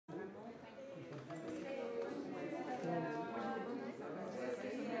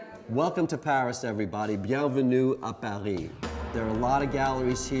Welcome to Paris, everybody. Bienvenue à Paris. There are a lot of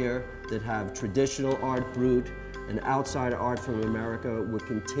galleries here that have traditional art brut and outside art from America. We're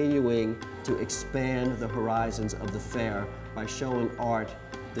continuing to expand the horizons of the fair by showing art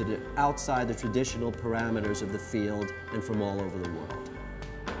that are outside the traditional parameters of the field and from all over the world.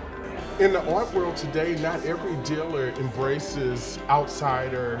 In the art world today, not every dealer embraces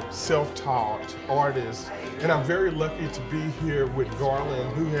outsider, self-taught artists. And I'm very lucky to be here with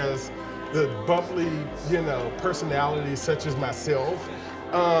Garland, who has the bubbly, personality such as myself.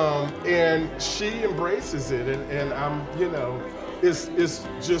 And she embraces it, and I'm, it's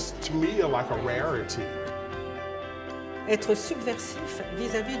just, to me, like a rarity. Être subversif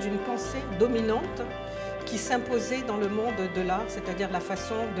vis-à-vis d'une pensée dominante qui s'imposait dans le monde de l'art, c'est-à-dire la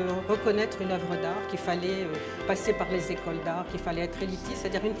façon de reconnaître une œuvre d'art, qu'il fallait passer par les écoles d'art, qu'il fallait être élitiste,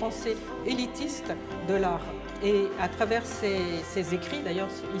 c'est-à-dire une pensée élitiste de l'art. Et à travers ces écrits, d'ailleurs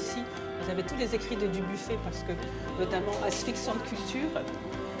ici, vous avez tous les écrits de Dubuffet, parce que notamment Asphyxiante culture.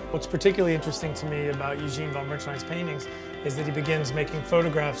 What's particularly interesting to me about Eugene von Merchandis's paintings is that he begins making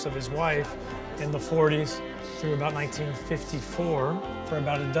photographs of his wife in the 40s through about 1954. For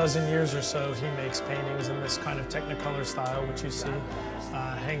about a dozen years or so, he makes paintings in this kind of Technicolor style, which you see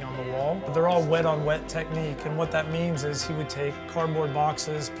hang on the wall. They're all wet-on-wet technique, and what that means is he would take cardboard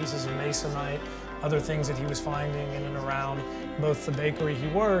boxes, pieces of masonite, other things that he was finding in and around both the bakery he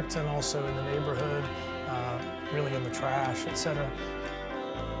worked and also in the neighborhood, really in the trash, etc.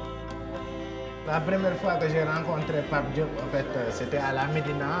 La première fois que j'ai rencontré Pape Diop, en fait, c'était à la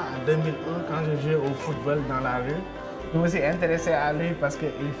Médina en 2001 quand je jouais au football dans la rue. Je me suis intéressé à lui parce qu'il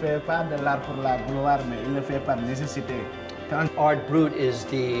ne fait pas de l'art pour la gloire, mais il le fait par nécessité. Art brut is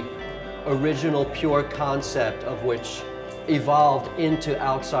the original pure concept of which evolved into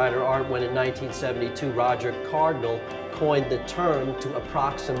outsider art when in 1972 Roger Cardinal coined the term to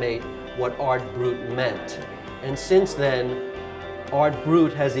approximate what art brut meant. And since then, art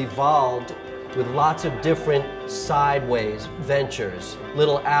brut has evolved with lots of different sideways ventures,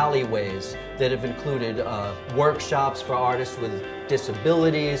 little alleyways that have included workshops for artists with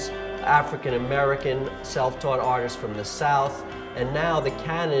disabilities, African American self-taught artists from the South, and now the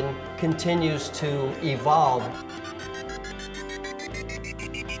canon continues to evolve.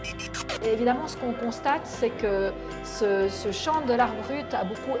 Et évidemment, ce qu'on constate, c'est que ce champ de l'art brut a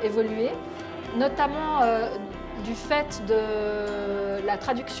beaucoup évolué, notamment du fait de la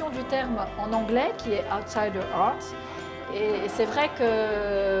traduction du terme en anglais qui est outsider art. Et c'est vrai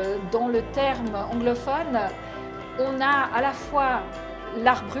que dans le terme anglophone, on a à la fois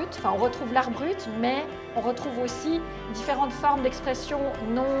l'art brut, enfin on retrouve l'art brut, mais on retrouve aussi différentes formes d'expression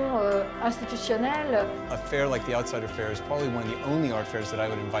non institutionnelles. A fair like the Outsider Fair is probably one of the only art fairs that I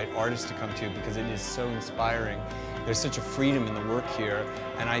would invite artists to come to because it is so inspiring. There's such a freedom in the work here,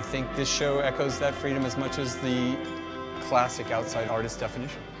 and I think this show echoes that freedom as much as the classic outside artist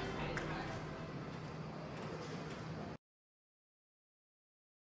definition.